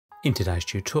In today's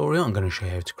tutorial, I'm going to show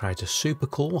you how to create a super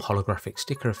cool holographic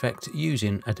sticker effect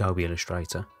using Adobe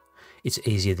Illustrator. It's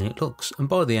easier than it looks, and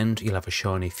by the end you'll have a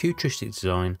shiny futuristic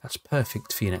design that's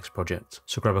perfect for your next project.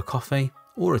 So grab a coffee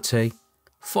or a tea,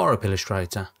 fire up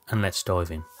Illustrator and let's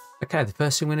dive in. Okay, the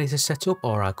first thing we need to set up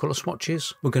are our colour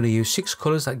swatches. We're going to use 6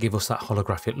 colours that give us that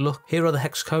holographic look. Here are the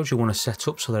hex codes you want to set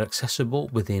up so they're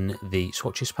accessible within the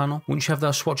swatches panel. Once you have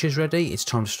those swatches ready, it's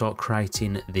time to start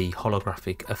creating the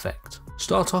holographic effect.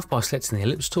 Start off by selecting the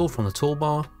ellipse tool from the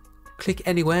toolbar. Click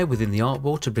anywhere within the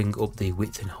artboard to bring up the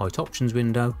width and height options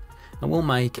window, and we'll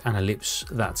make an ellipse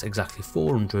that's exactly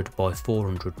 400 by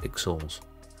 400 pixels.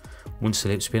 Once the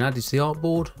ellipse has been added to the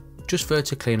artboard, just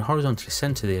vertically and horizontally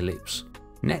centre the ellipse.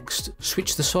 Next,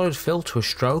 switch the solid fill to a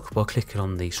stroke by clicking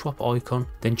on the swap icon,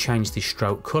 then change the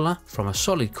stroke colour from a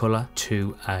solid colour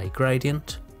to a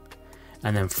gradient,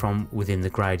 and then from within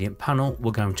the gradient panel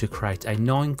we're going to create a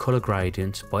 9 colour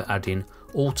gradient by adding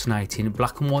alternating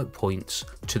black and white points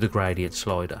to the gradient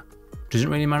slider.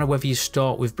 Doesn't really matter whether you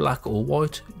start with black or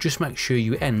white, just make sure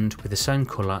you end with the same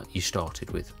colour you started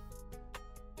with.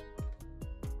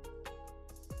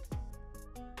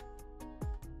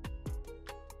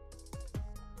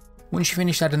 Once you've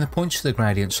finished adding the points to the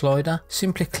gradient slider,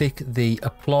 simply click the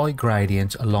Apply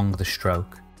Gradient along the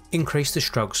stroke. Increase the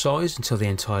stroke size until the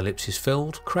entire ellipse is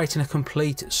filled, creating a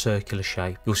complete circular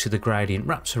shape. You'll see the gradient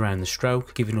wraps around the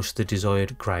stroke, giving us the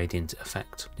desired gradient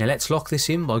effect. Now let's lock this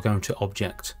in by going to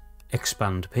Object,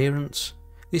 Expand Appearance.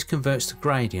 This converts the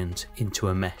gradient into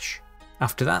a mesh.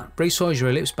 After that, resize your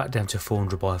ellipse back down to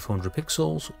 400 by 400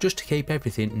 pixels, just to keep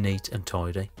everything neat and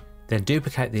tidy. Then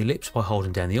duplicate the ellipse by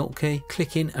holding down the Alt key,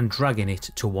 clicking and dragging it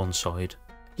to one side.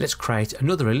 Let's create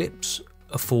another ellipse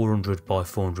of 400 by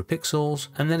 400 pixels,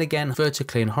 and then again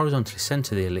vertically and horizontally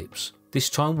centre the ellipse. This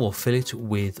time we'll fill it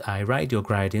with a radial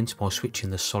gradient by switching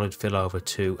the solid fill over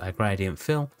to a gradient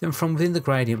fill. Then from within the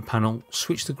gradient panel,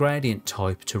 switch the gradient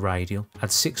type to radial.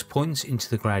 Add 6 points into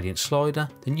the gradient slider,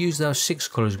 then use those 6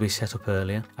 colours we set up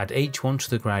earlier. Add each one to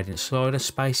the gradient slider,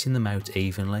 spacing them out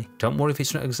evenly. Don't worry if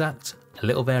it's not exact, a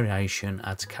little variation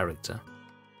adds character.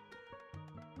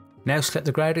 Now select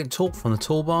the gradient tool from the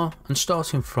toolbar and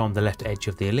starting from the left edge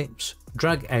of the ellipse,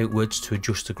 drag outwards to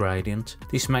adjust the gradient.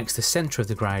 This makes the centre of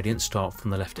the gradient start from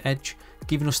the left edge,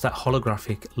 giving us that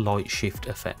holographic light shift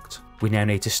effect. We now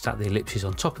need to stack the ellipses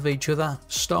on top of each other.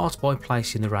 Start by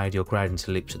placing the radial gradient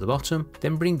ellipse at the bottom,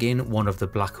 then bring in one of the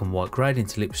black and white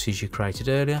gradient ellipses you created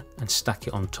earlier and stack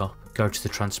it on top. Go to the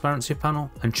transparency panel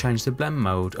and change the blend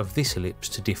mode of this ellipse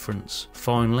to difference.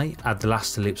 Finally, add the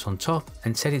last ellipse on top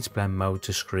and set its blend mode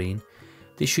to screen.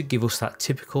 This should give us that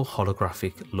typical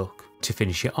holographic look. To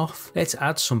finish it off, let's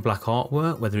add some black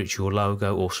artwork, whether it's your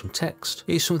logo or some text.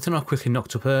 Here's something I quickly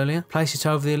knocked up earlier. Place it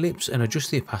over the ellipse and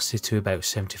adjust the opacity to about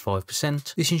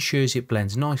 75%. This ensures it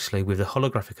blends nicely with the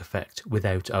holographic effect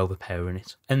without overpowering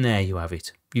it. And there you have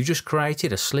it. You've just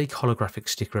created a sleek holographic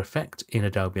sticker effect in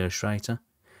Adobe Illustrator.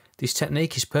 This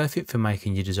technique is perfect for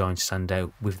making your design stand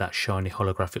out with that shiny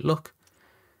holographic look.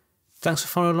 Thanks for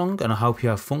following along, and I hope you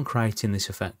have fun creating this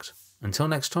effect. Until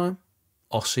next time,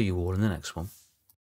 I'll see you all in the next one.